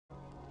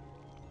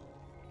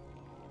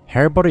Hey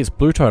everybody, it's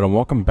BlueToad and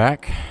welcome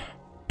back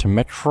to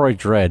Metroid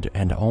Dread,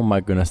 and oh my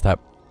goodness, that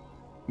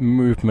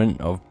movement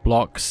of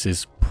blocks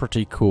is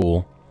pretty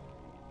cool.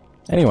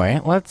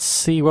 Anyway, let's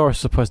see where we're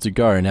supposed to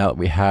go now that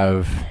we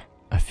have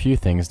a few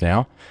things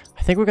now.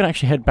 I think we're going to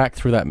actually head back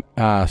through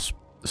that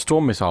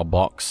storm missile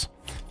box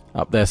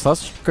up there, so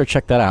let's go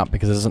check that out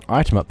because there's an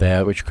item up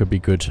there which could be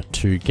good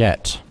to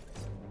get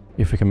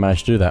if we can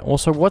manage to do that.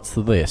 Also, what's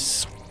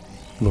this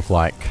look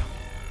like?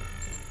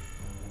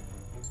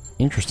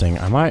 Interesting.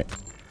 I might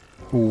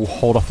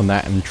hold off on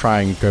that and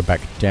try and go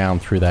back down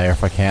through there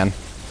if I can.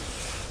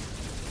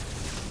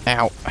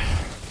 Ow.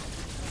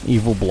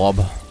 Evil blob.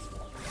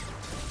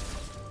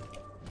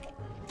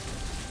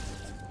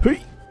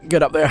 Hey,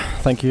 get up there.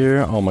 Thank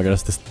you. Oh my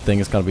goodness, this thing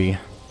is gonna be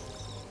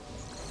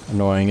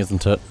annoying,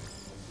 isn't it?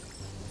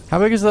 How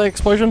big is the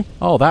explosion?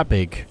 Oh, that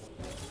big.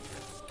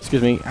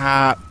 Excuse me.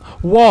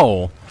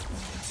 Whoa!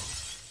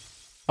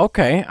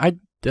 Okay,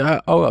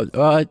 yeah.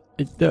 I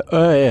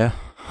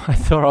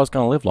thought I was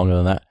gonna live longer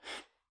than that.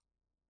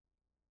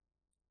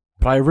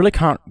 But I really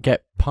can't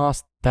get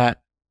past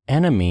that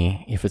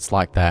enemy if it's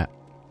like that.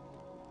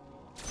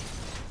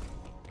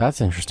 That's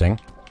interesting.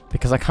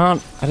 Because I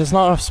can't... There's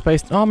not enough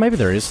space... Oh, maybe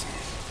there is.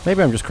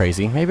 Maybe I'm just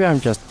crazy. Maybe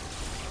I'm just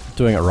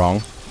doing it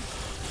wrong.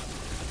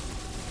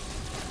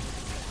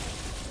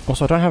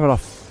 Also, I don't have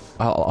enough...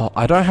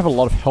 I don't have a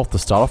lot of health to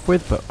start off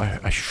with, but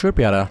I should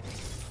be able to...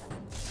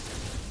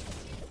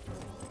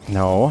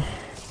 No.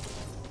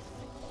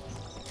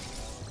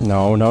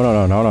 No, no,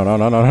 no, no, no, no,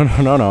 no, no,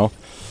 no, no, no.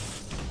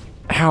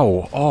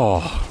 Ow!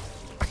 Oh,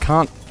 I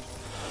can't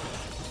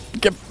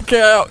get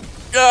out!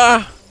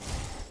 Ah!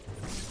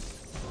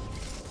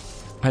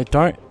 I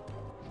don't,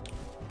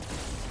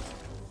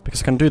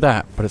 because I can do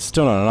that, but it's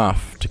still not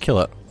enough to kill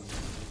it.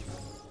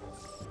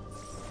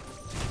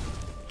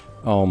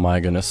 Oh my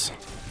goodness!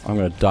 I'm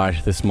gonna die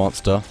to this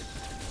monster.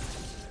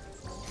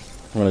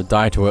 I'm gonna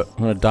die to it. I'm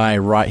gonna die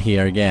right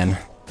here again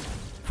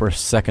for a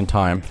second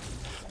time.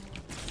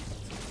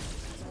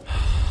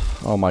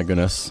 Oh my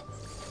goodness.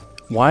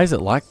 Why is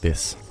it like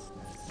this?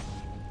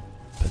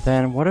 But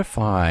then, what if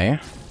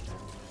I...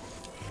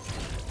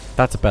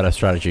 That's a better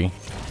strategy.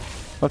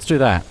 Let's do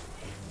that.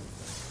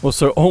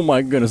 Also, oh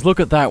my goodness, look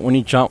at that when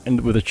you jump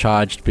in with a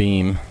charged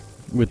beam.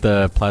 With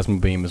the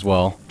plasma beam as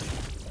well.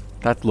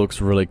 That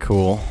looks really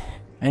cool.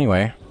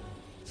 Anyway,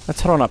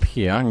 let's head on up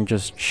here and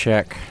just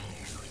check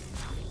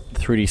the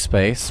 3D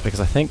space, because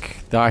I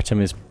think the item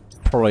is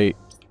probably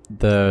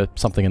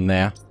something in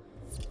there.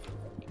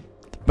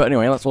 But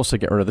anyway, let's also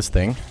get rid of this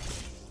thing.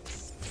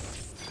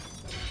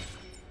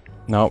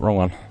 No, wrong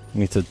one.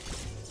 You need to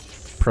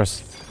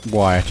press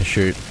Y to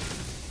shoot.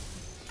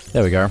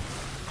 There we go.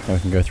 Now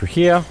we can go through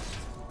here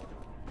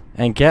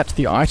and get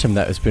the item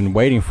that has been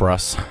waiting for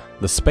us.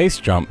 The space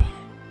jump.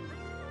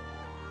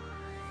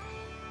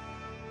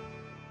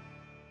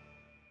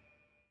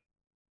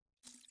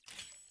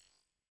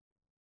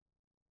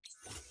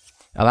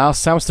 Allows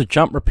Samus to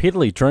jump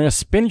repeatedly during a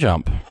spin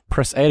jump.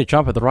 Press A to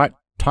jump at the right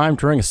time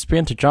during a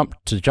spin to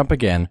jump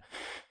again.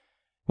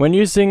 When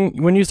used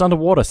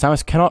underwater,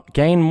 Samus cannot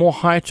gain more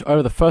height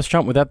over the first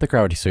jump without the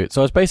gravity suit.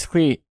 So it's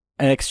basically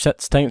an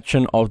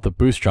extension of the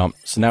boost jump.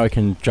 So now we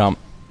can jump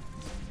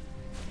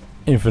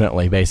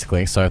infinitely,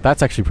 basically. So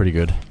that's actually pretty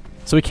good.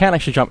 So we can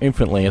actually jump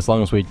infinitely as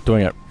long as we're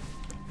doing it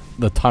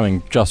the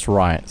timing just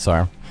right.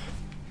 So,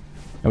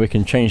 and we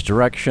can change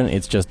direction.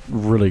 It's just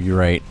really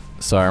great.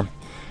 So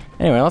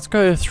anyway, let's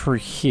go through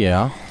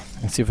here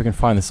and see if we can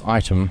find this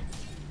item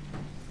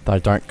that I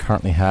don't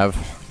currently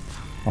have.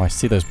 Oh, I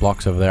see those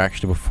blocks over there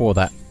actually before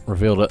that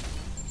revealed it.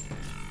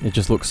 It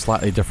just looks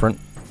slightly different,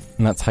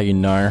 and that's how you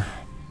know.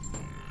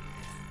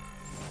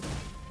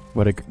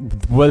 Where?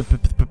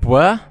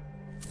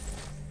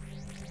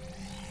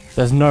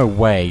 There's no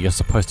way you're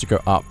supposed to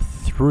go up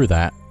through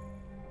that.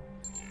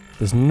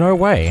 There's no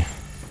way.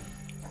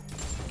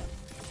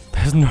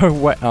 There's no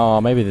way.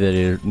 Oh, maybe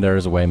there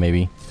is a way,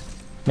 maybe.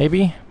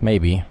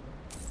 Maybe.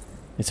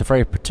 It's a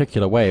very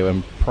particular way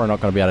I'm probably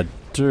not going to be able to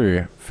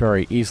do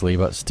very easily,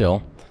 but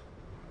still.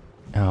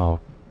 Oh,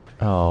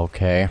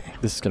 okay.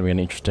 This is going to be an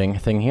interesting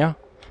thing here.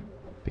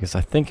 Because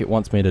I think it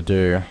wants me to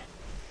do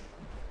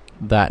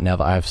that now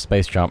that I have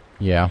space jump.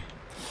 Yeah.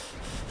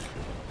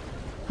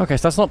 Okay,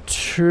 so that's not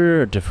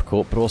too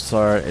difficult, but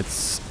also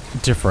it's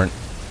different.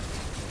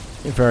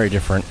 Very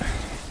different.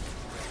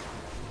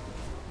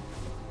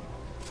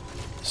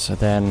 So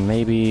then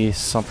maybe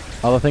some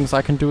other things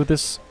I can do with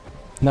this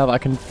now that I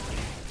can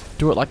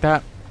do it like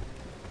that.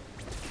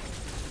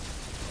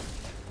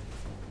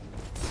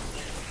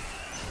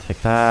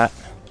 Take that.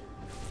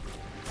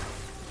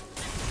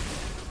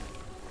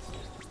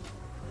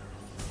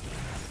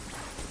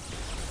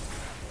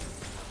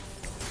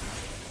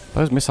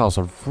 Those missiles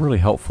are really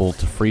helpful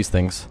to freeze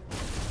things.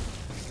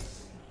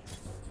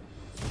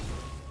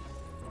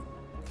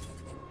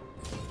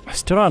 I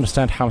still don't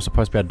understand how I'm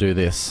supposed to be able to do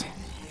this.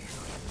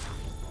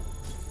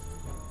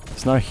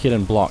 There's no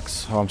hidden blocks,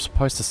 so I'm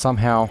supposed to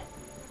somehow...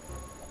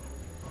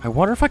 I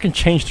wonder if I can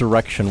change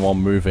direction while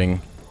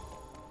moving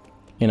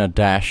in a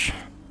dash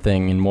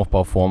thing in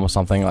mothball form or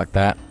something like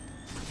that.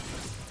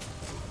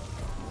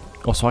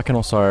 Also, I can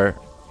also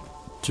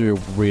do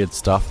weird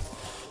stuff.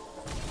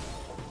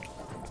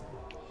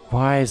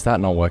 Why is that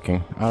not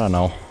working? I don't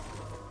know.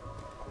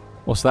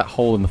 Also, that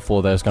hole in the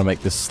floor there is going to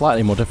make this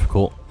slightly more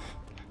difficult.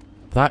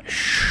 That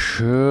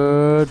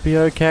should be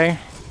okay.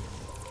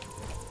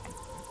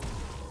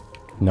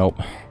 Nope.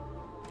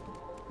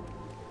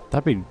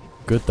 That'd be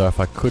good though if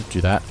I could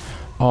do that.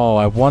 Oh,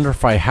 I wonder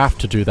if I have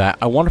to do that.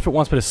 I wonder if it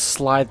wants me to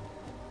slide...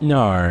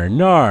 No,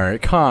 no,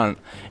 it can't.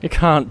 It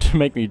can't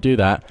make me do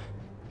that.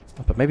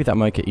 But maybe that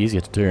might make it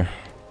easier to do.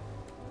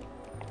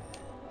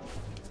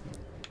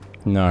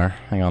 No,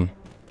 hang on.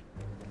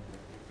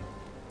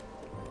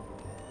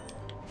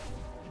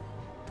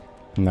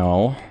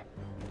 No.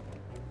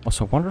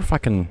 Also, I wonder if I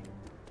can...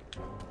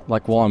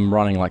 Like, while I'm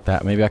running like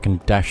that, maybe I can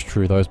dash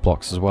through those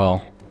blocks as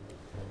well.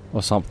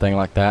 Or something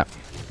like that.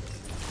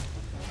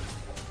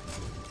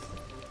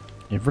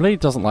 It really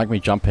doesn't like me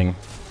jumping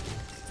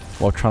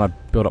while trying to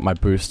build up my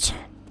boost.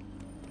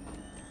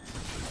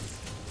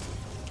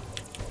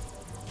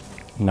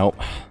 Nope.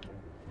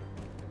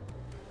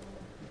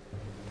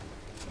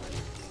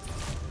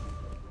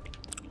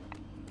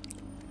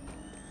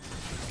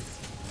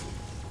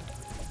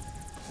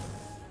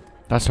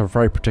 That's a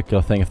very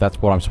particular thing if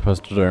that's what I'm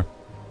supposed to do.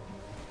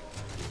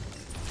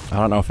 I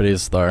don't know if it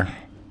is though.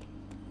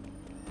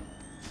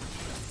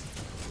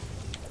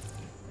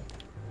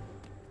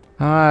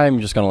 I'm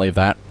just gonna leave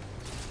that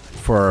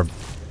for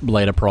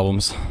later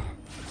problems.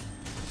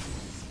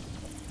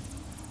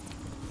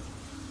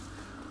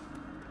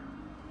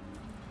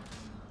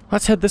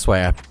 Let's head this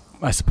way,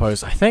 I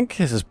suppose. I think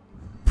this is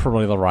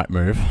probably the right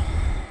move.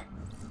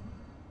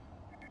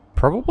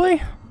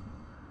 Probably?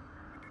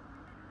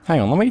 Hang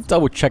on, let me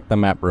double check the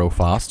map real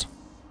fast.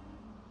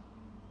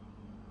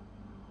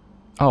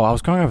 Oh, I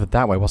was going over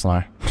that way, wasn't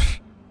I?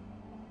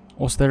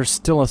 Also, there's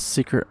still a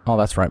secret... Oh,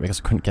 that's right, because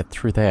I couldn't get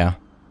through there.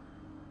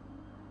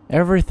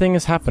 Everything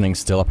is happening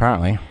still,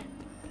 apparently.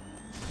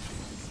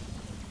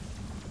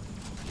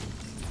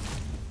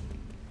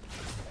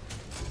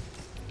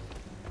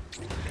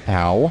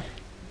 Ow.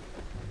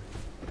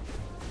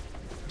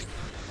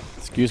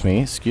 Excuse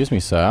me,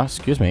 sir.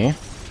 Excuse me.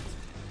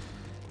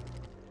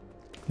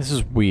 This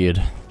is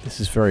weird. This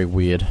is very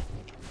weird.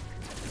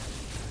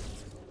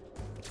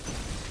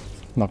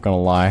 Not gonna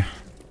lie.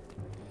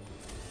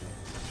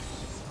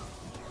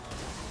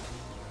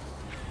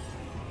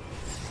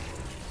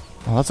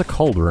 Oh, that's a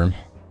cold room.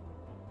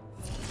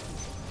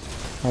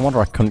 I wonder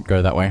I couldn't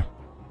go that way.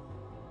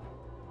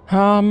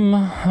 I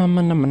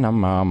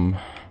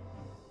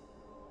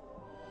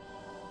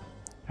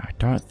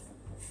don't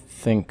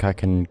think I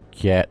can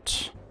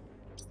get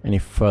any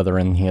further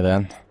in here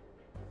then.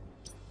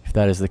 If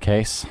that is the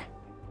case.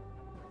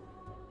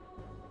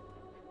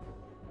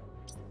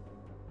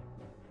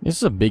 This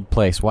is a big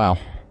place, wow.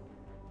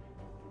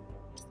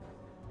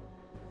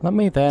 Let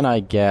me then, I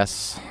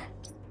guess...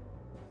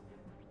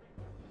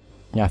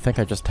 Yeah, I think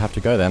I just have to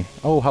go then.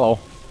 Oh, hello.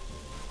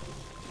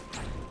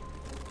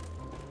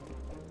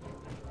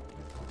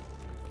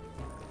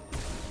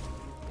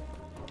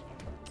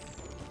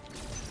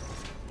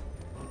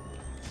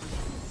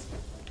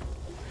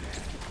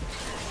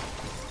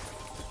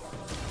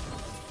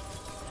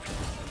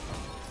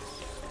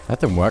 That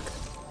didn't work.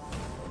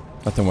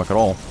 That didn't work at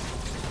all.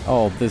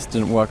 Oh, this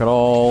didn't work at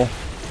all.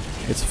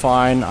 It's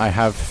fine. I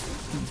have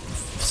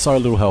so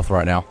little health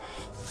right now.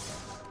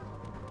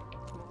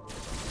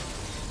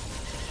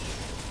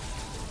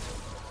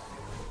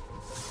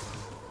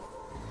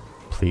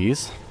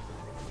 Please.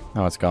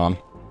 Oh, it's gone.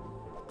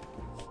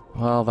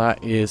 Well,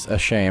 that is a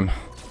shame.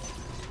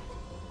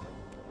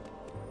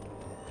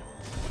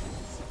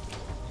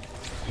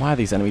 Why are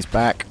these enemies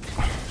back?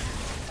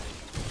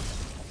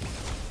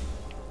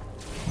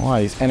 Why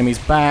are these enemies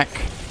back?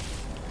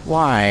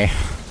 Why?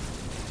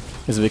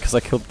 Is it because I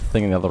killed the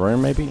thing in the other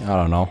room, maybe? I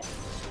don't know.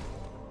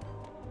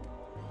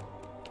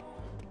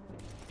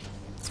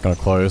 It's gonna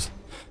close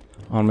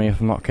on me if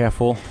I'm not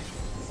careful.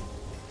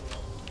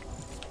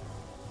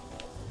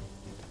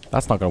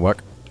 That's not gonna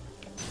work.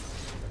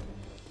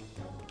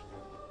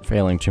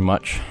 Failing too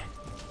much.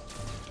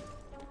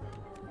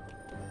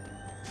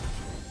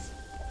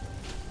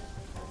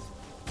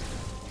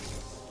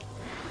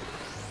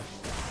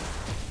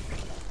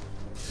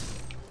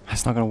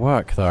 That's not gonna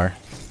work, though.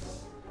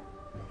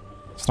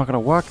 It's not gonna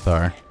work,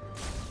 though.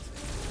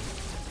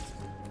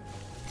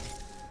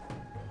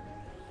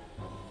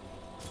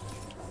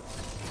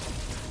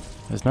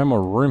 There's no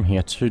more room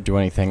here to do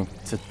anything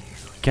to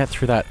get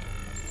through that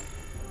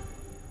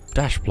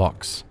dash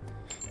blocks.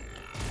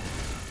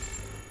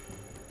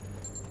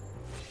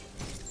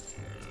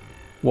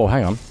 Whoa,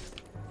 hang on.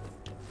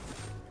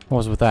 What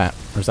was with that?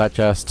 Or is that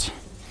just...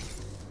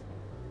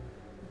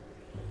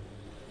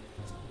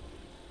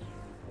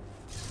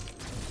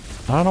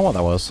 I don't know what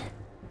that was.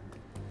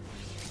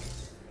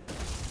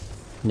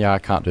 Yeah, I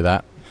can't do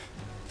that.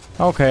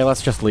 Okay,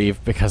 let's just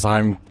leave because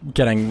I'm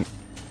getting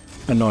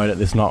annoyed at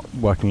this not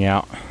working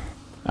out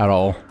at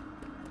all.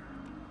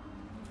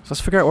 So let's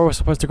figure out where we're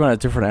supposed to go in a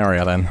different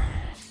area then.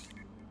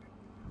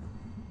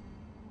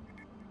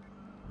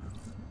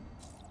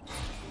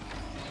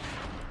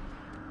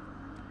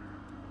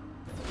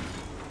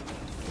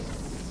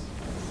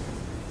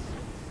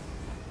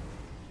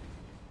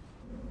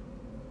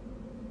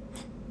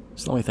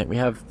 So let me think. We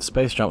have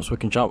space jumps. We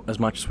can jump as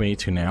much as we need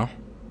to now.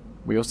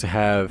 We also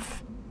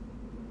have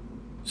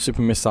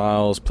super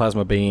missiles,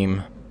 plasma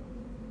beam,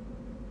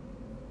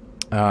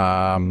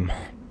 grapple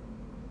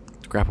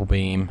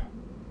beam.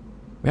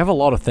 We have a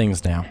lot of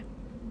things now.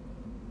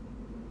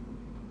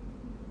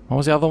 What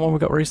was the other one we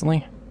got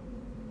recently?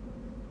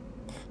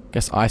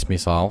 Guess ice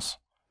missiles.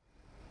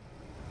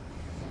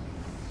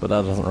 But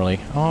that doesn't really...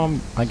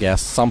 I guess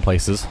some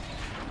places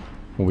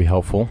will be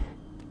helpful.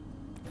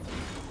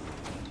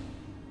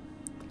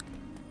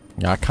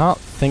 Yeah, I can't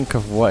think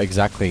of what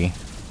exactly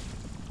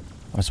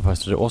I'm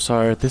supposed to do.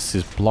 Also, this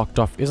is blocked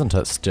off, isn't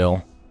it,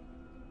 still?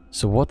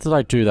 So what did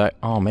I do that...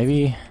 Oh,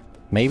 maybe...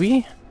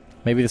 Maybe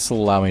this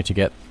will allow me to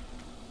get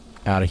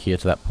out of here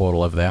to that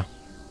portal over there.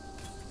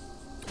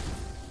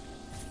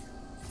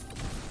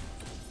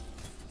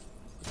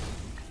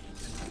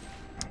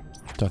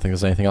 Don't think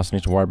there's anything else I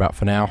need to worry about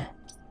for now.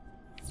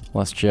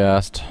 Let's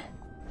just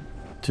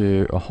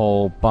do a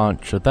whole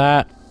bunch of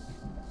that.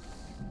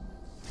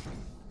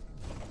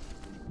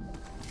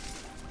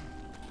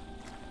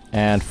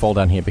 And fall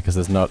down here because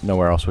there's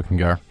nowhere else we can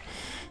go.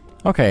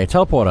 Okay,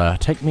 teleporter,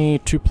 take me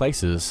 2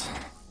 places.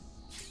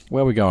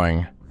 Where are we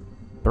going?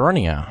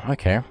 Baronia,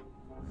 okay.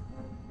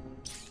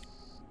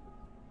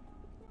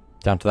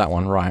 Down to that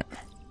one, right.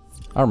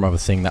 I remember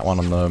seeing that one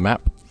on the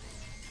map.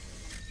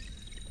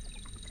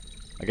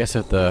 I guess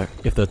if the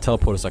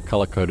teleporters are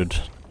color-coded,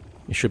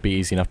 it should be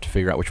easy enough to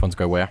figure out which ones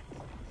go where.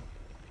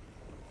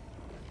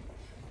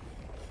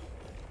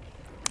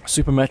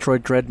 Super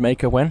Metroid Dread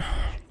Maker when?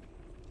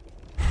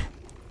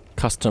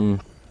 Custom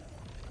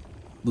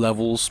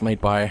levels made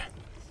by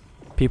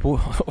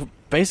people.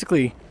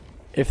 Basically,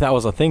 if that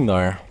was a thing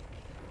though,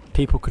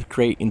 people could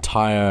create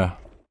entire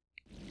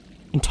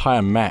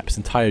maps,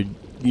 the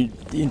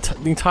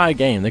entire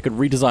game. They could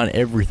redesign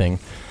everything.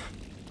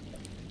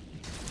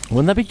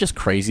 Wouldn't that be just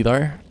crazy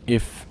though,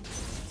 if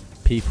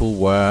people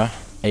were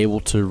able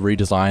to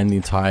redesign the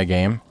entire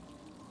game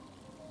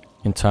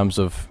in terms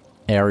of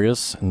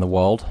areas in the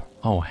world?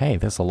 Oh hey,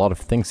 there's a lot of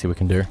things here we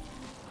can do.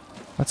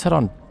 Let's head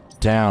on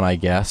down, I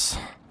guess,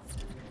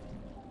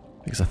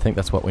 because I think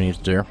that's what we need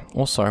to do.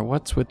 Also,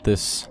 what's with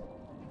this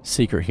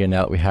secret here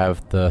now that we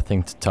have the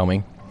thing to tell me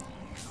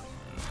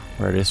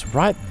where it is?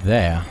 Right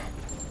there.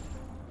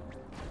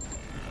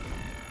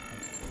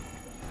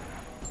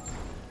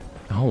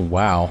 Oh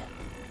wow,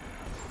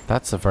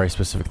 that's a very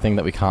specific thing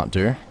that we can't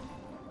do,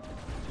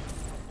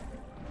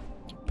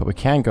 but we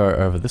can go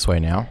over this way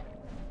now.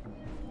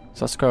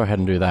 So let's go ahead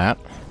and do that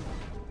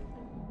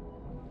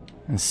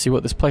and see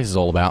what this place is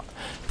all about.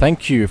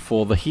 Thank you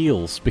for the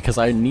heals, because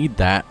I need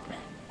that.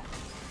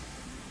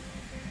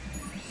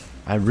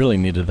 I really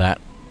needed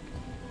that.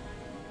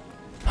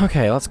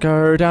 Okay, let's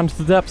go down to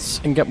the depths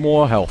and get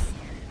more health.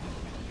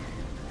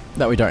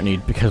 That we don't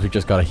need, because we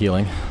just got a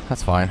healing.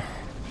 That's fine.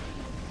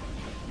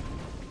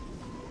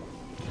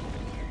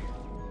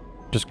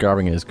 Just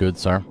grabbing it is good,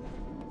 so.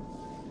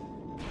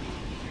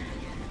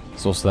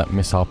 There's also that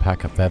missile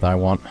pack up there that I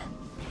want.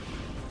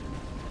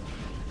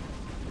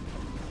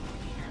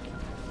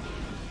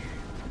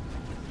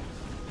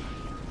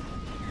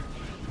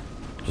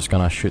 Just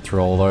gonna shoot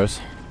through all of those.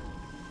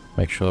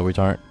 Make sure that we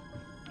don't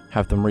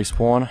have them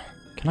respawn.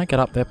 Can I get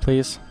up there,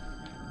 please?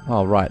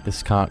 Oh, right,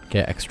 this can't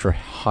get extra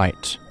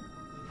height.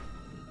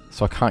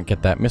 So I can't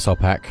get that missile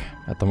pack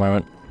at the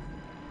moment.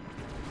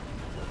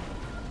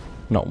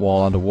 Not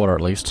while underwater,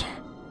 at least.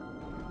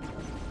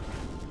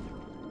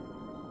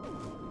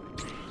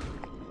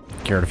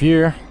 Get rid of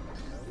you.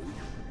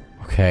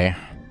 Okay.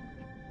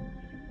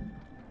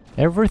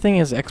 Everything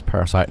is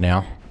X-Parasite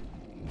now.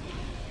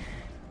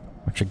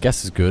 Which I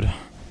guess is good.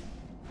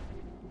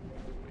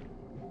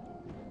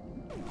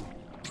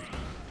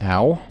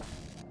 Ow.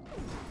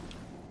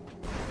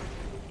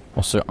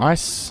 Also,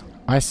 ice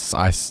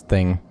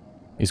thing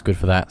is good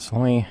for that, so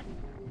let me...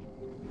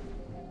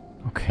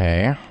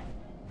 Okay.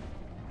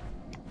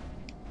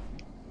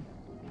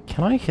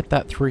 Can I hit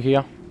that through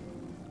here?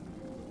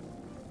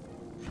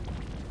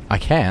 I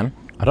can.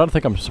 I don't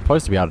think I'm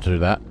supposed to be able to do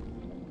that.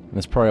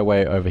 There's probably a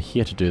way over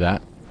here to do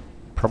that.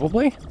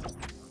 Probably?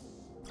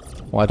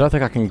 Well, I don't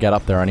think I can get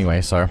up there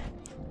anyway, so...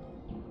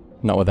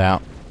 Not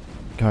without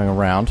going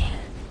around.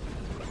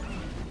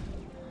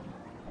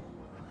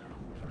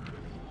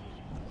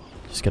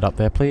 Just get up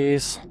there,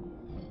 please.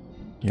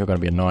 You're gonna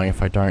be annoying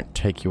if I don't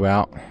take you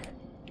out.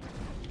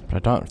 But I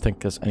don't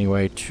think there's any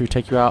way to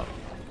take you out.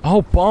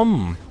 Oh,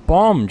 bomb!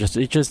 Bomb!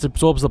 It just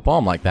absorbs the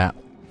bomb like that.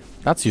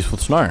 That's useful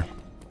to know.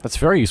 That's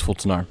very useful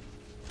to know.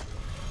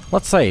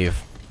 Let's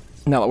save.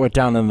 Now that we're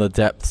down in the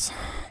depths.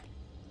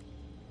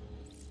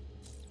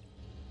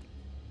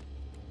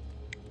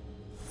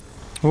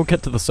 We'll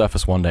get to the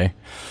surface one day.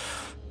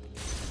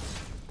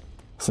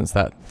 Since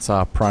that's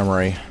our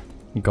primary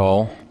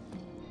goal.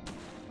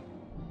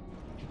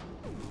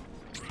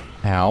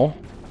 Ow.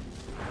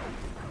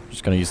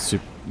 Just gonna use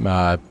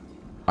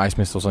ice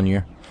missiles on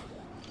you.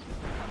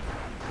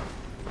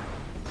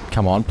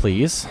 Come on,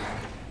 please.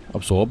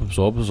 Absorb,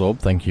 absorb, absorb.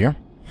 Thank you.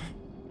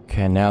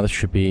 Okay, now this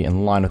should be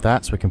in line with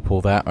that, so we can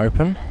pull that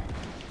open.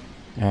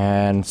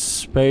 And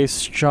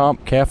space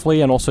jump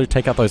carefully, and also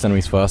take out those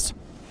enemies first.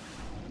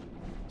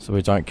 So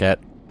we don't get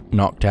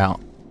knocked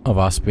out of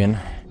our spin.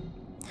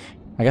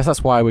 I guess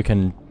that's why we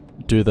can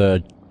do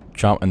the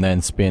jump and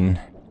then spin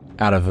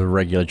out of a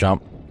regular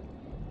jump.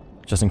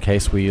 Just in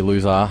case we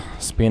lose our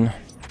spin.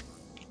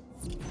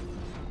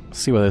 Let's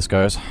see where this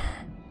goes.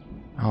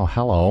 Oh,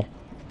 hello.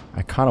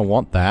 I kind of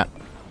want that.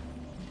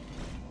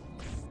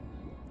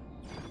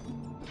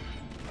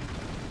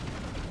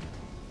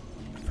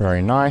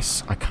 Very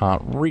nice. I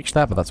can't reach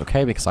that, but that's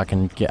okay because I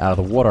can get out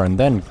of the water and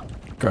then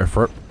go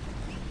for it.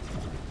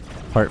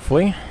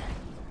 Hopefully.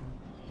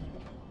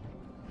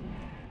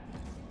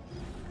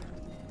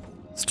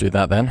 Let's do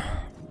that then.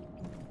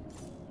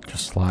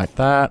 Just like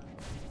that.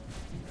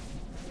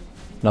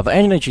 Another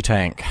energy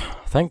tank.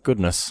 Thank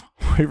goodness.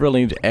 We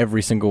really need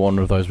every single one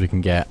of those we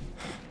can get.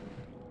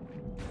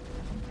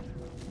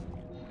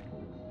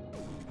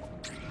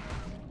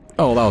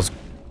 Oh, that was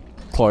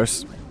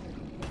close.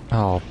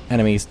 Oh,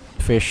 enemies,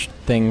 fish,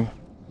 thing.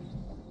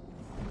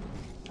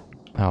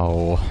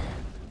 Oh.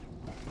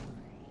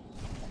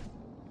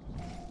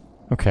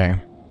 Okay,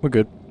 we're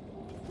good.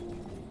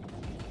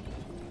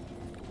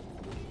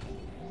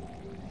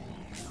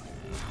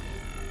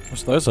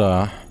 So those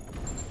are...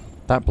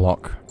 that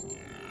block.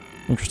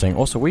 Interesting.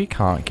 Also, we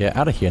can't get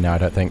out of here now, I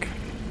don't think.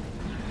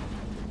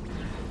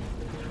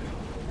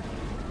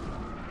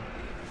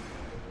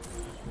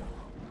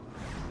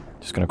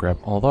 Just gonna grab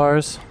all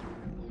those.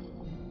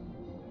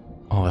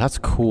 Oh, that's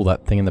cool,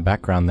 that thing in the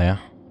background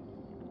there.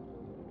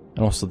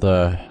 And also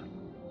the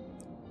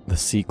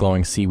sea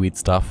glowing seaweed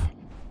stuff.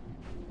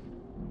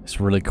 It's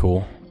really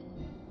cool.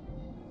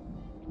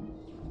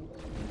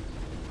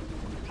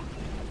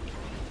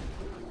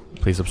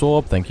 Please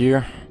absorb, thank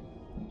you.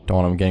 Don't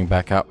want him getting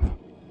back up.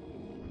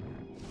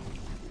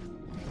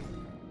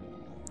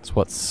 So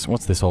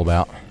what's this all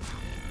about?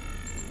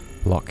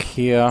 Block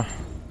here.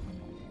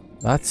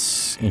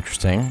 That's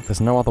interesting. There's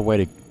no other way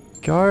to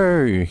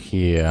go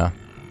here.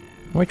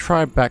 Let me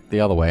try back the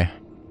other way.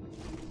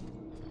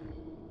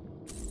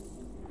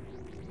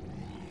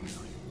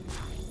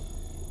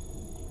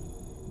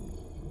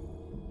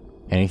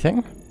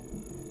 Anything?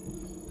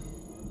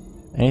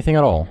 Anything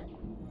at all?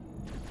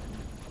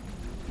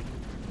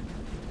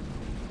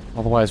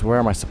 Otherwise, where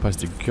am I supposed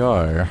to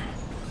go?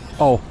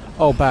 Oh,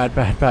 oh, bad.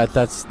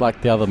 That's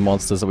like the other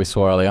monsters that we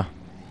saw earlier.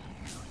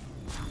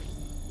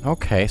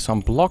 Okay, so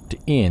I'm blocked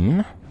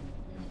in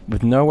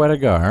with nowhere to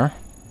go.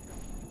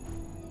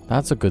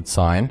 That's a good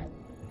sign.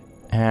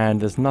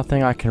 And there's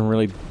nothing I can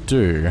really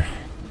do.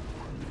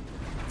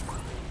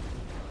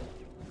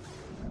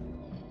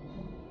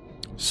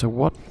 So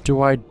what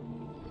do I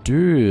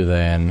do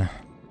then?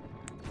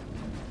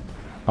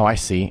 Oh, I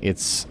see.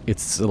 It's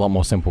a lot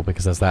more simple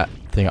because there's that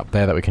thing up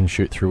there that we can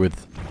shoot through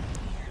with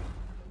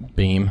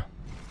beam.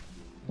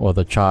 Or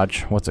the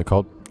charge. What's it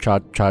called?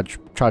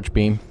 Charge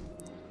beam.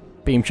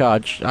 Beam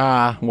charge.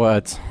 Ah,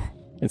 words.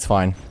 It's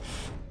fine.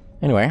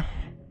 Anyway.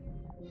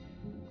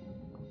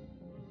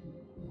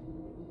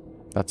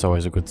 That's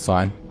always a good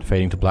sign.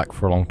 Fading to black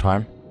for a long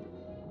time.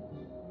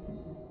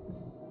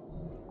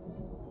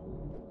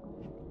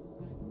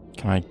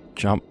 Can I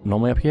jump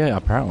normally up here?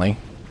 Apparently.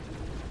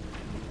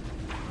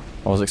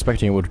 I was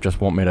expecting it would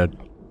just want me to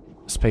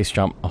space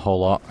jump a whole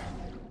lot.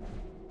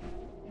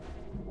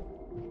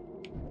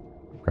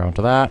 Grab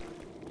onto that.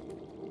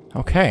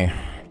 Okay.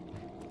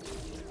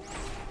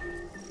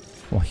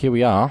 Well, here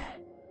we are.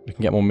 We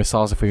can get more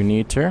missiles if we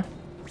need to.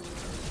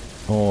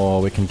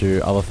 Or we can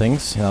do other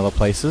things in other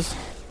places.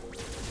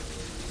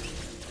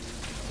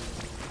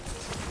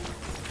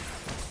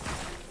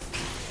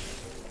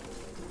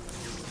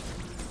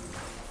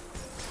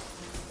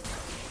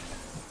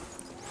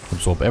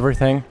 Absorb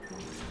everything.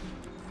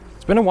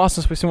 It's been a while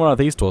since we've seen one of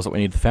these doors that we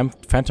need the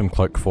Phantom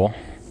Cloak for.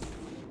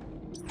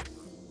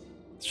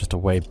 It's just a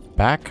way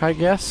back, I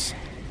guess?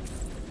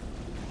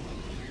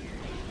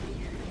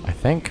 I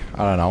think?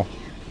 I don't know.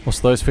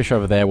 Also, those fish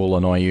over there will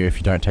annoy you if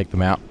you don't take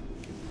them out.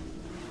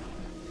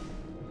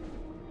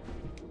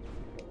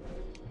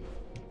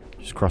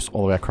 Just cross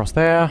all the way across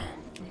there.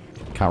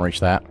 Can't reach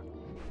that.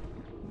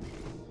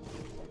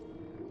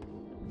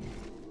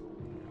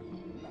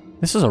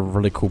 This is a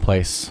really cool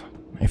place.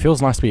 It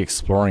feels nice to be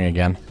exploring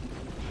again.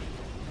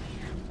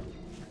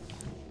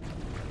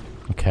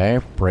 Okay,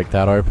 break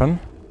that open.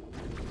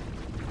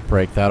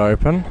 Break that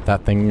open.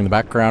 That thing in the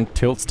background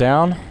tilts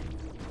down.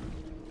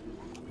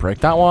 Break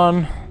that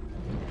one.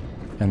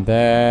 And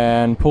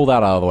then pull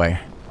that out of the way.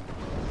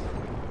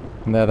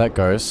 And there that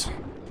goes.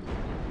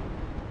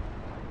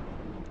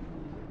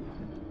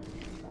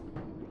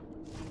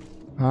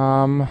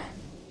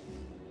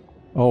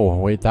 Oh,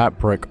 wait, that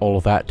broke all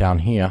of that down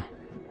here.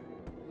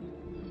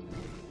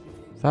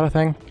 Is that a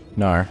thing?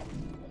 No.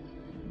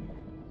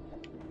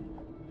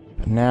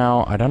 But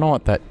now, I don't know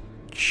what that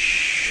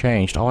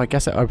changed. Oh, I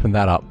guess it opened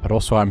that up, but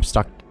also I'm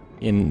stuck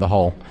in the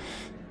hole.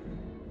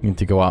 Need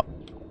to go up.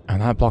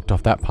 And that blocked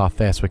off that path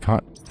there, so we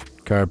can't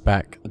go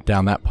back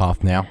down that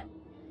path now.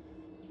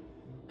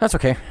 That's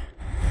okay.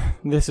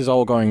 This is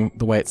all going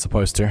the way it's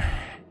supposed to.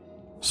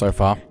 So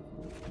far.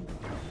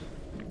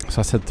 So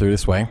let's head through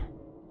this way.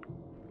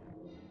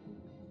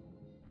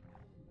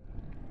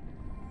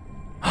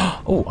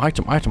 Oh,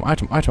 item, item,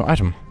 item, item,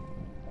 item.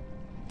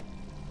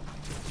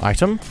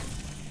 Item?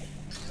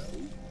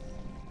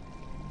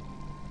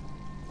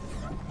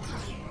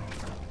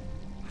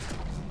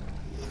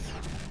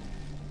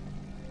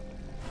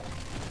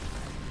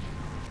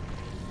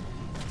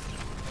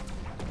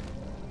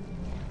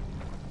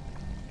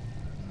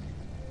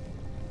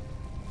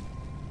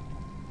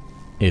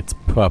 It's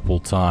purple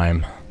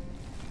time.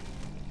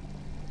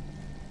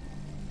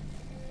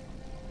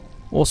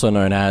 Also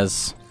known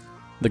as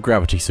the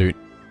gravity suit.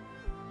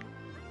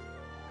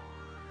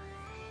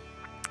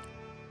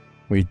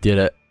 We did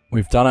it.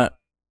 We've done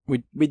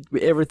it.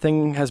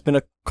 Everything has been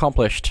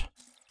accomplished.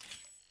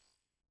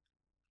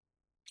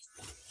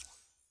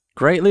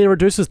 Greatly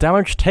reduces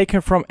damage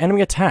taken from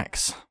enemy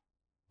attacks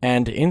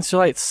and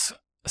insulates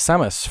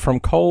Samus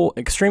from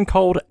extreme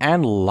cold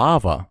and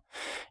lava.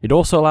 It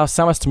also allows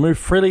Samus to move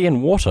freely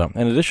in water.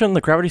 In addition,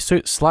 the gravity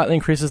suit slightly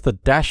increases the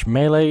dash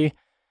melee's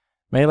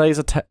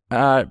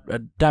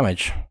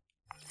damage.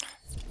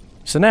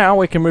 So now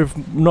we can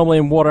move normally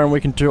in water and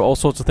we can do all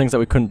sorts of things that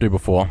we couldn't do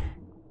before.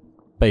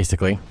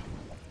 Basically.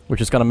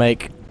 Which is going to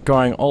make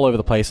going all over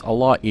the place a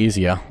lot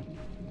easier.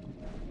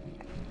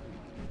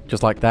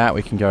 Just like that,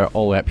 we can go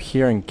all the way up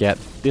here and get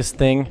this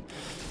thing.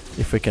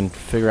 If we can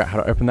figure out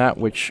how to open that,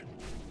 which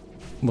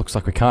looks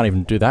like we can't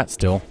even do that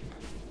still.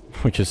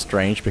 Which is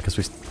strange because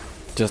we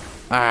just...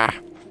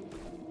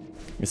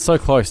 It's so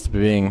close to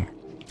being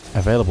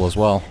available as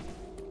well.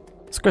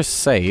 Let's go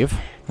save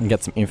and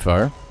get some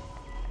info.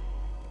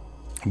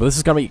 But this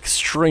is going to be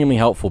extremely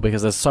helpful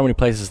because there's so many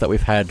places that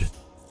we've had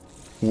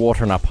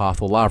water in our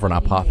path or lava in our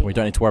path and we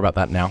don't need to worry about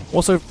that now.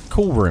 Also,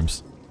 cool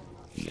rooms.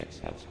 The X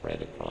have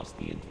spread across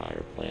the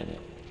entire planet.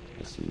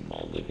 Assume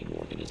all living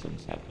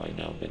organisms have by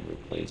now been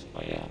replaced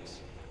by X.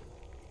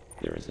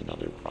 There is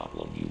another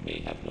problem you may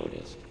have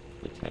noticed.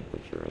 The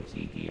temperature of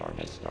ZDR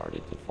has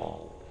started to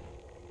fall.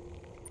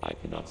 I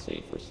cannot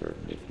say for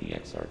certain if the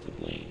X are to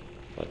blame,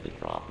 but the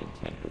drop in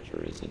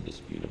temperature is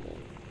indisputable.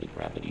 The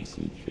gravity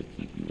suit should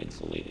keep you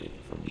insulated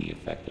from the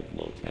effect of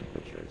low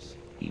temperatures.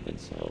 Even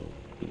so,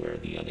 beware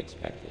the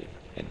unexpected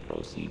and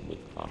proceed with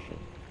caution.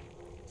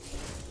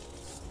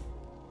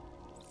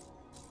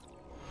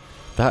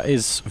 That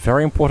is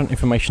very important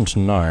information to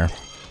know.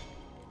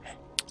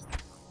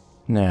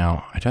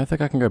 Now, I don't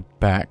think I can go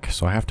back,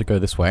 so I have to go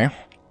this way.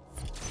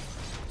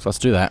 So let's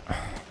do that.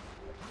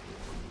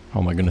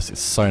 Oh my goodness,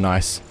 it's so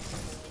nice.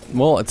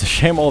 Well, it's a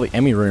shame all the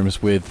Emmy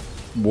rooms with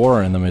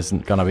water in them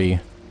isn't gonna be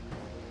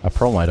a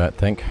problem, I don't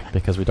think,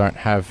 because we don't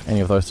have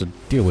any of those to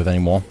deal with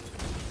anymore.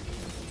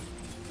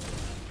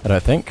 I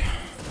don't think.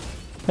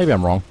 Maybe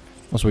I'm wrong.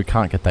 Also, we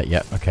can't get that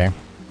yet, okay.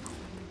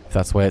 If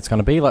that's where it's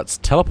gonna be, let's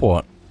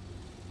teleport.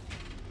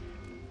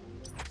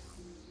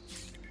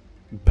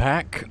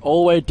 Back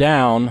all the way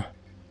down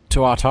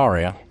to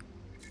Artaria.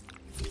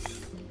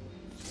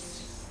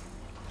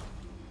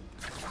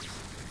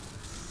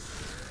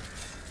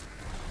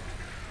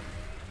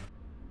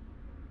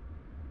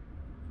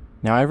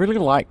 Now, I really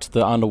liked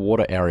the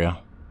underwater area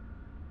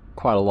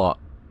quite a lot,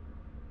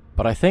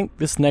 but I think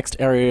this next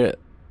area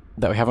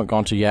that we haven't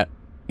gone to yet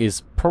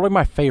is probably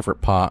my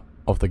favorite part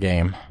of the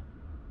game.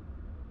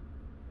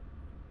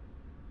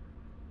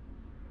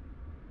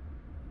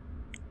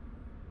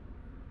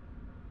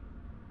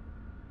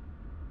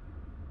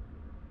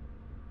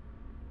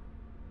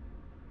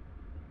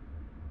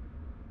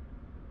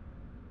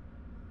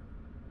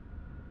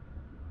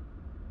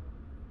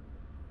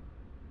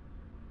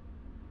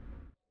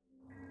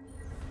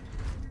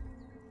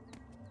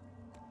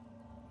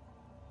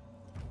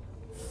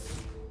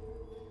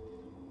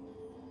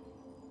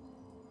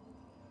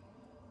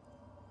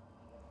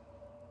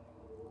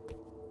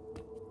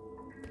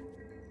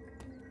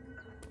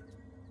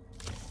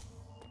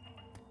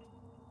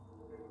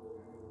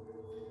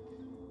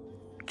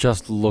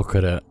 Just look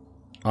at it.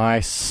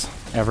 Ice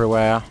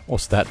everywhere.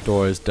 Also, that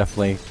door is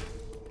definitely...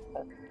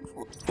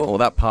 well,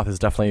 that path is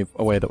definitely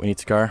a way that we need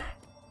to go.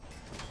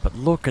 But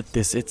look at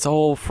this. It's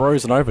all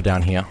frozen over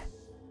down here.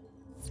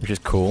 Which is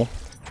cool.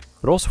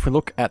 But also, if we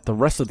look at the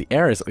rest of the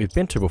areas that we've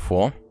been to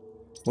before,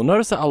 we'll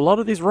notice that a lot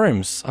of these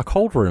rooms are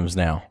cold rooms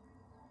now.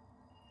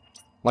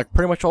 Like,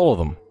 pretty much all of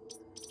them.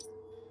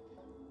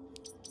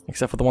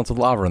 Except for the ones with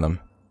lava in them.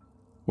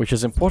 Which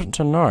is important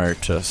to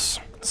notice.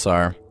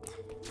 So...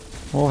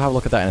 we'll have a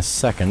look at that in a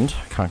second.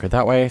 Can't go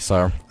that way,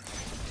 so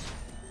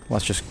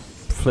let's just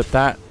flip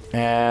that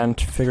and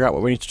figure out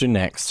what we need to do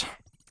next.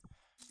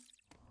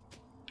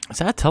 Is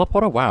that a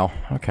teleporter? Wow,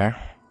 okay.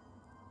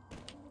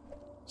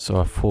 So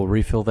a full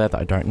refill there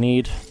that I don't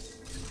need.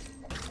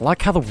 I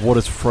like how the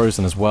water's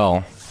frozen as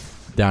well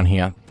down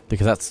here,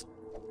 because that's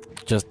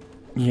just,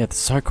 yeah, it's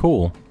so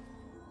cool.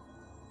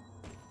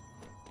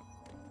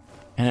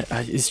 And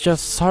it's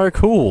just so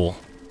cool.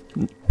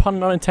 Pun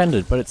not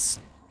intended, but it's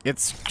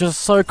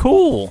just so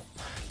cool.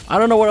 I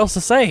don't know what else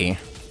to say.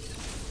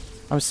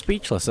 I'm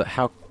speechless at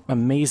how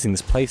amazing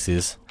this place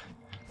is.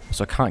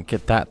 So I can't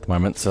get that at the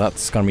moment, so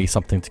that's going to be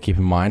something to keep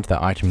in mind,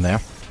 that item there.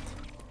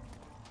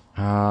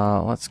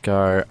 Let's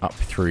go up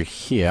through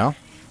here.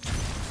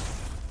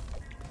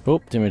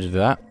 Oop, didn't mean to do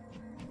that.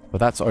 But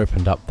that's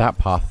opened up that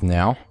path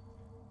now.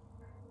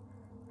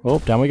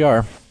 Oop, down we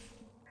go.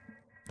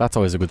 That's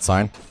always a good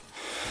sign.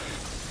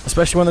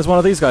 Especially when there's one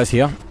of these guys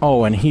here.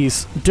 Oh, and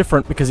he's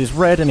different because he's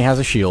red and he has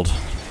a shield.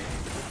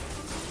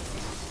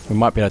 We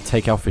might be able to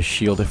take off his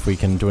shield if we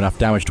can do enough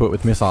damage to it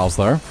with missiles,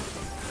 though.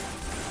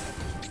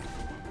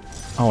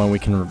 Oh, and we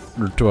can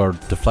do a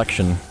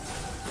deflection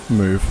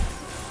move.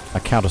 A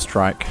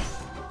counter-strike.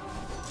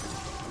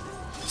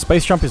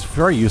 Space jump is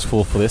very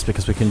useful for this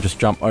because we can just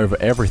jump over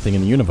everything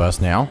in the universe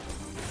now.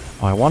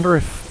 Oh, I wonder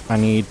if I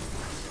need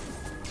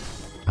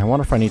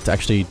to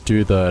actually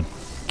do the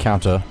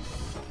counter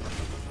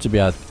to be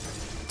able to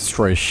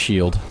destroy his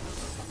shield.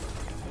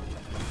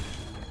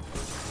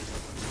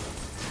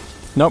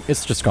 Nope,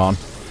 it's just gone.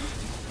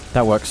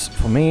 That works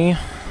for me.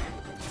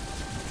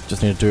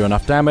 Just need to do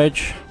enough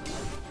damage.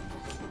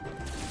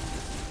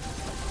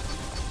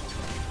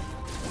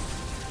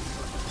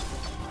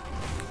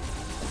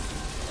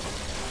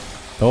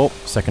 Oh,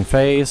 second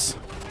phase.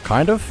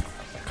 Kind of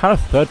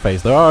third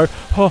phase though.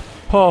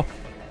 Oh,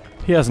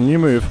 he has a new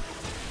move.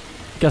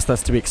 Guess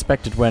that's to be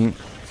expected when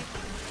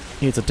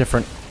he's a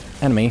different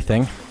enemy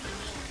thing.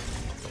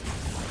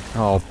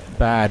 Oh,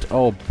 bad.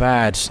 Oh,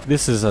 bad.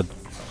 This is a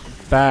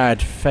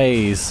bad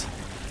phase.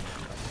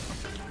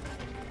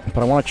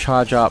 But I want to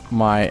charge up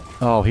my...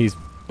 Oh, he's...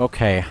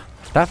 Okay.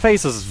 That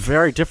phase is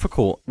very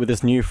difficult with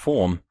his new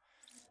form.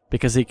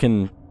 Because he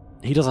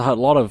does a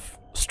lot of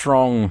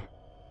strong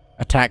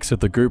attacks with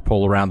the group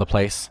all around the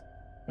place.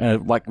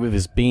 Like with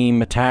his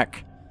beam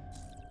attack.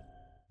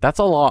 That's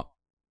a lot.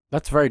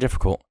 That's very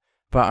difficult.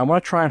 But I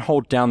want to try and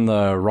hold down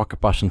the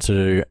rocket button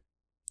to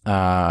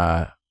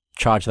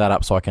charge that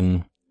up so I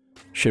can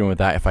shoot him with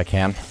that if I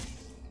can.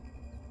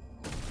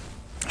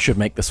 Should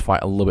make this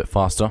fight a little bit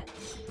faster.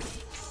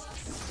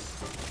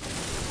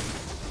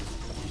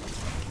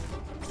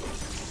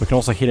 We can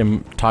also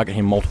target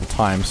him multiple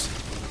times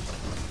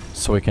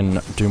so we can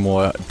do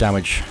more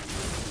damage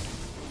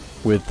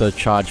with the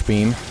charge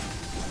beam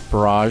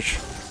barrage.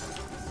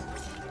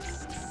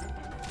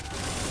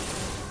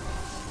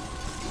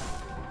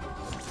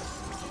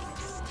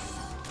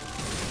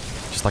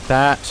 Just like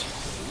that.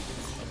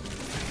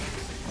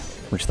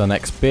 Reach the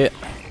next bit.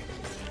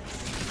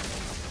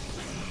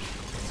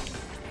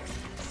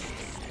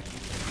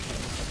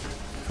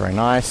 Very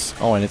nice.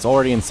 Oh, and it's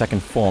already in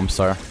second form,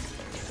 so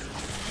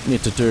we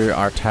need to do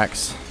our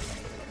attacks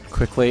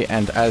quickly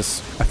and as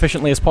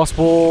efficiently as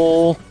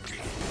possible.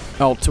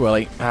 Oh, too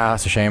early. Ah,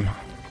 that's a shame.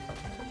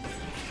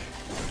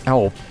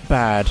 Oh,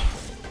 bad.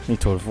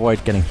 Need to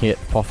avoid getting hit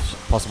if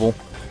possible.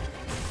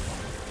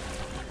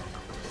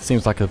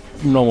 Seems like a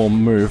normal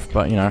move,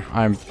 but you know,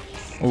 I'm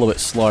a little bit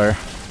slow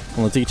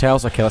on the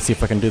details. Okay, let's see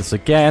if I can do this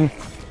again.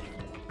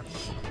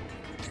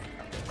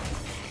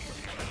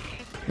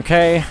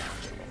 Okay.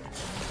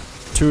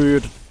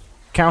 2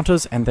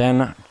 counters and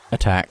then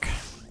attack.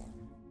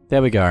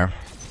 There we go.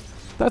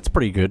 That's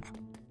pretty good.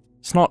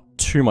 It's not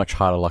too much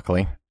harder,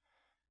 luckily.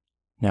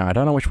 Now, I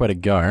don't know which way to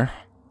go.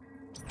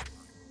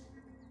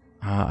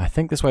 I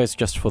think this way is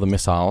just for the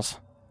missiles.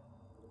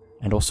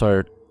 And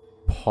also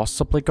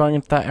possibly going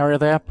into that area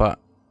there, but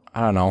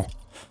I don't know.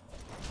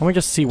 Let me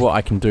just see what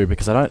I can do,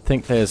 because I don't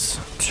think there's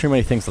too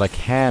many things that I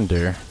can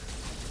do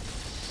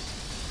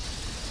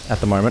at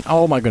the moment.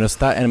 Oh my goodness,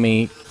 that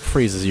enemy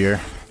freezes you.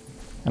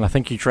 And I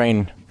think you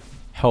drain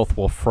health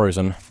while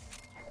frozen.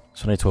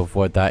 So I need to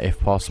avoid that if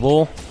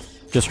possible.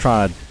 Just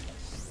trying to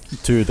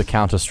do the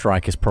counter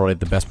strike is probably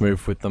the best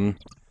move with them.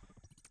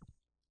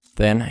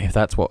 Then, if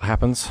that's what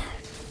happens.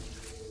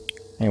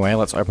 Anyway,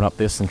 let's open up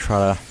this and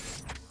try to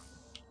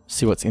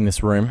see what's in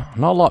this room.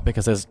 Not a lot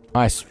because there's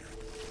ice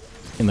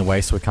in the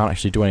way, so we can't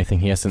actually do anything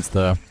here since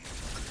the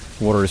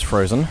water is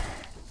frozen.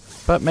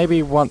 But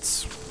maybe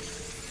once...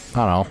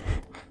 I don't know.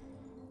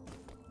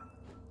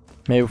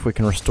 Maybe if we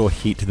can restore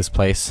heat to this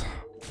place,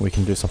 we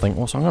can do something.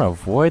 Also, I'm going to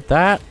avoid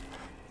that.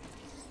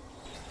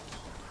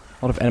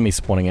 A lot of enemies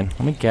spawning in.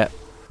 Let me get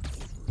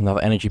another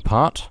energy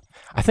part.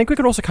 I think we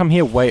could also come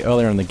here way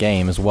earlier in the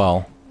game as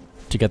well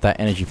to get that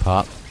energy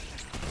part.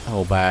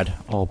 Oh bad,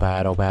 oh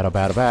bad, oh bad, oh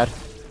bad, oh bad.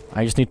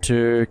 I just need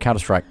to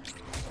counter-strike.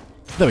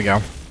 There we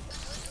go.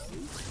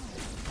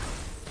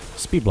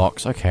 Speed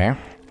blocks, okay.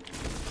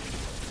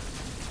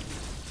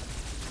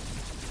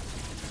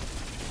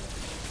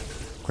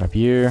 Grab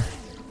you.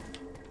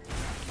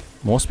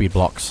 More speed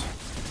blocks.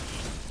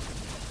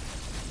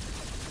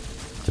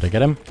 Did I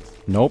get him?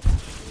 Nope.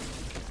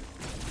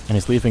 And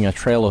he's leaving a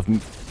trail of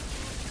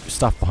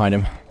stuff behind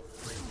him.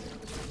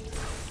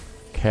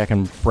 Okay, I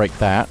can break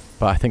that,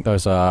 but I think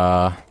those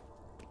are...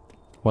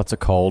 what's it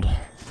called?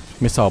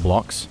 Missile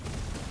blocks.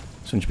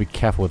 So I need to be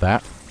careful with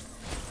that.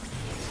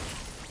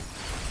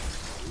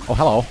 Oh,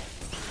 hello.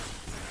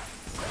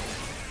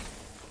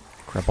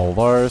 Grab all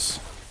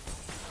those.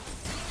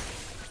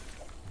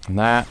 And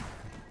that.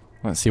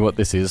 Let's see what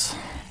this is.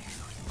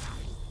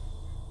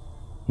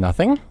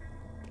 Nothing?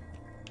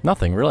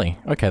 Nothing, really.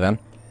 Okay then.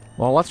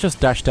 Well, let's just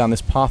dash down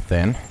this path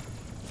then.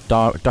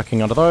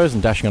 ducking under those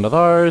and dashing under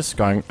those,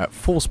 going at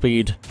full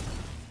speed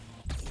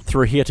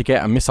through here to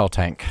get a missile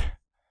tank.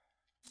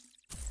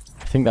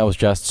 I think that was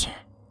just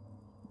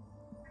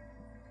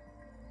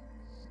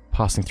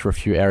passing through a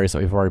few areas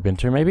that we've already been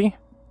to, maybe?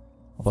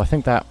 Although I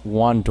think that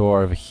one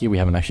door over here we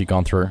haven't actually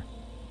gone through,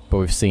 but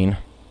we've seen.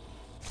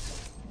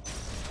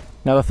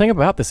 Now the thing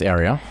about this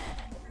area,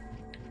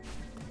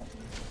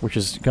 which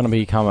is going to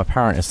become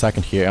apparent in a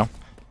second here,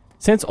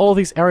 since all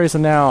these areas are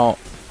now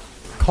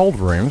cold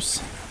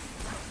rooms,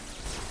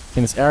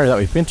 in this area that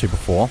we've been to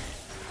before,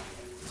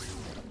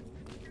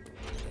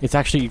 it's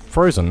actually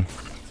frozen.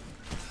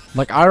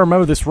 Like, I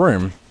remember this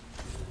room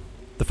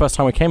the first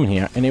time we came in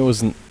here, and it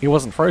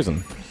wasn't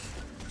frozen.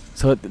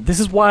 So this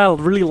is why I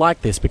really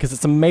like this, because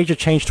it's a major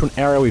change to an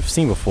area we've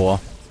seen before.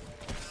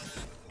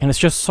 And it's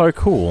just so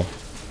cool.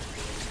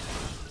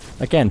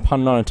 Again,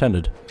 pun not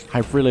intended. I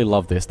really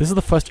love this. This is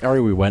the first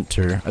area we went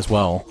to as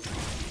well.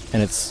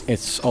 And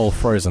it's all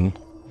frozen.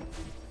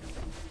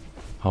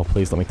 Oh,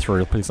 please let me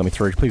through, please let me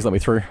through, please let me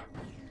through.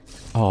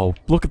 Oh,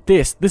 look at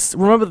this.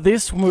 Remember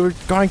this when we were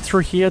going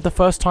through here the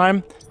first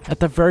time? At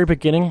the very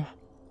beginning?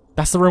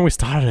 That's the room we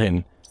started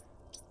in.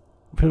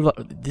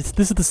 This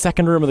is the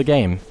second room of the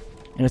game.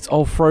 And it's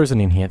all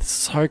frozen in here. It's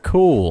so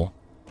cool.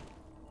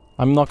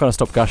 I'm not going to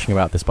stop gushing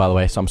about this, by the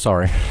way, so I'm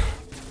sorry.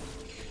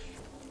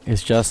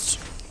 It's just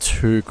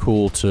too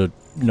cool to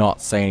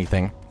not say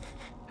anything.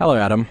 Hello,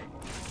 Adam.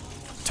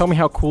 Tell me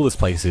how cool this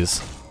place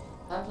is.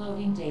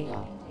 Uploading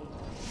data.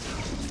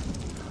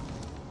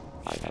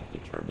 I have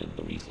determined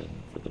the reason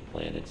for the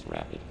planet's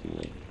rapid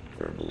cooling.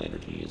 Thermal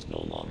energy is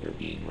no longer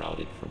being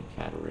routed from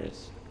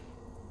Cataris.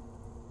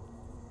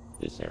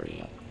 This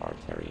area,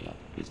 Arteria,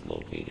 is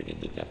located in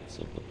the depths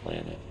of the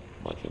planet.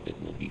 Much of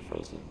it will be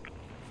frozen.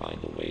 Find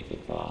a way to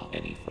thaw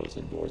any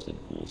frozen doors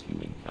and pools you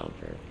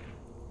encounter.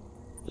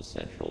 The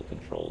central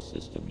control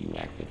system you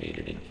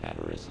activated in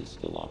Cataris is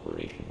still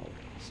operational.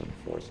 Some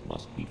force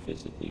must be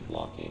physically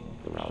blocking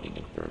the routing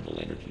of thermal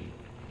energy.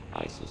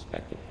 I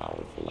suspect a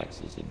powerful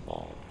X is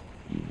involved.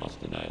 You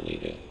must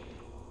annihilate it.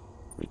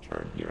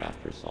 Return here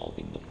after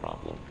solving the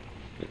problem.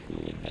 The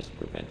cooling has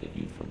prevented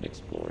you from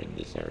exploring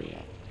this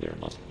area. There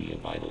must be a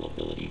vital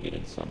ability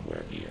hidden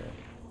somewhere here.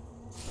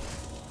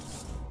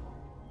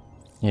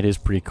 It is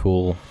pretty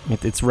cool.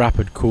 It's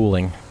rapid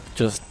cooling.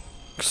 Just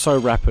so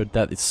rapid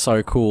that it's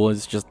so cool.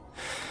 It's just...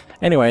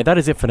 Anyway, that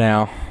is it for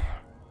now.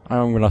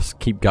 I'm gonna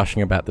keep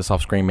gushing about this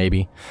off screen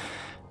maybe.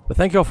 But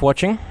thank you all for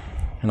watching,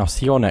 and I'll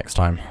see you all next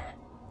time.